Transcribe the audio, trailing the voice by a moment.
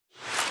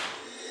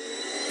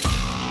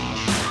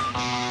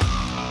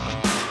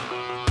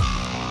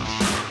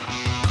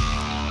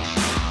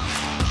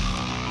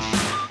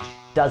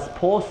does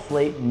poor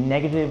sleep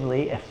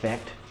negatively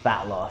affect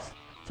fat loss?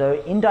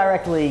 So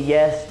indirectly,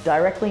 yes,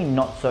 directly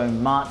not so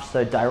much.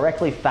 So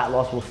directly fat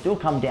loss will still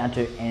come down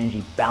to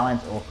energy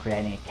balance or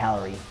creating a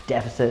calorie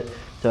deficit.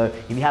 So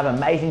if you have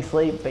amazing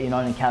sleep, but you're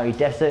not in a calorie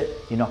deficit,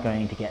 you're not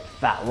going to get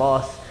fat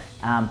loss.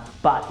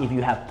 But if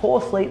you have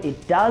poor sleep,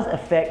 it does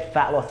affect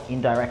fat loss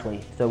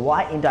indirectly. So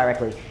why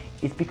indirectly?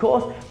 It's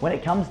because when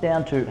it comes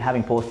down to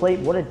having poor sleep,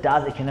 what it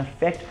does, it can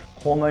affect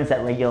hormones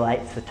that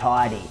regulate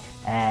satiety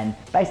and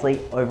basically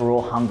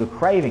overall hunger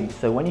cravings.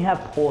 So when you have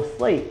poor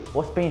sleep,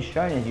 what's been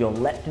shown is your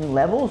leptin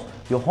levels,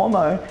 your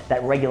hormone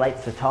that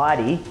regulates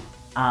satiety,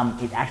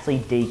 it actually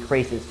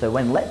decreases. So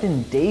when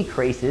leptin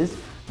decreases,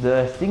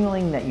 the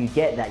signaling that you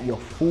get that you're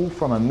full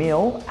from a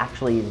meal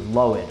actually is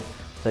lowered.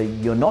 So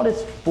you're not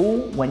as full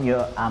when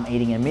you're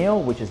eating a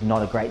meal, which is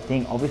not a great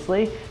thing,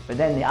 obviously. But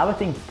then the other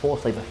thing poor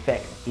sleep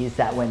affects is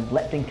that when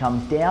leptin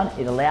comes down,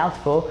 it allows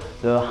for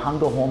the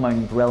hunger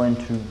hormone ghrelin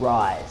to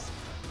rise.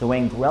 So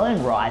when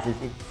ghrelin rises,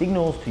 it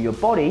signals to your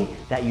body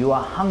that you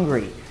are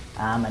hungry.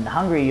 And the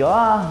hungrier you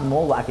are, the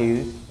more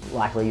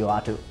likely you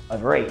are to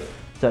overeat.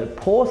 So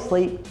poor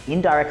sleep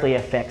indirectly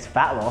affects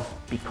fat loss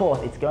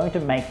because it's going to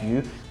make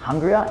you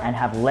hungrier and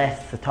have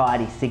less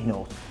satiety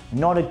signals.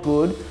 Not a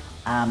good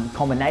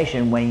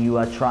combination when you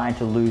are trying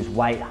to lose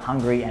weight,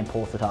 hungry and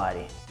poor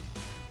satiety.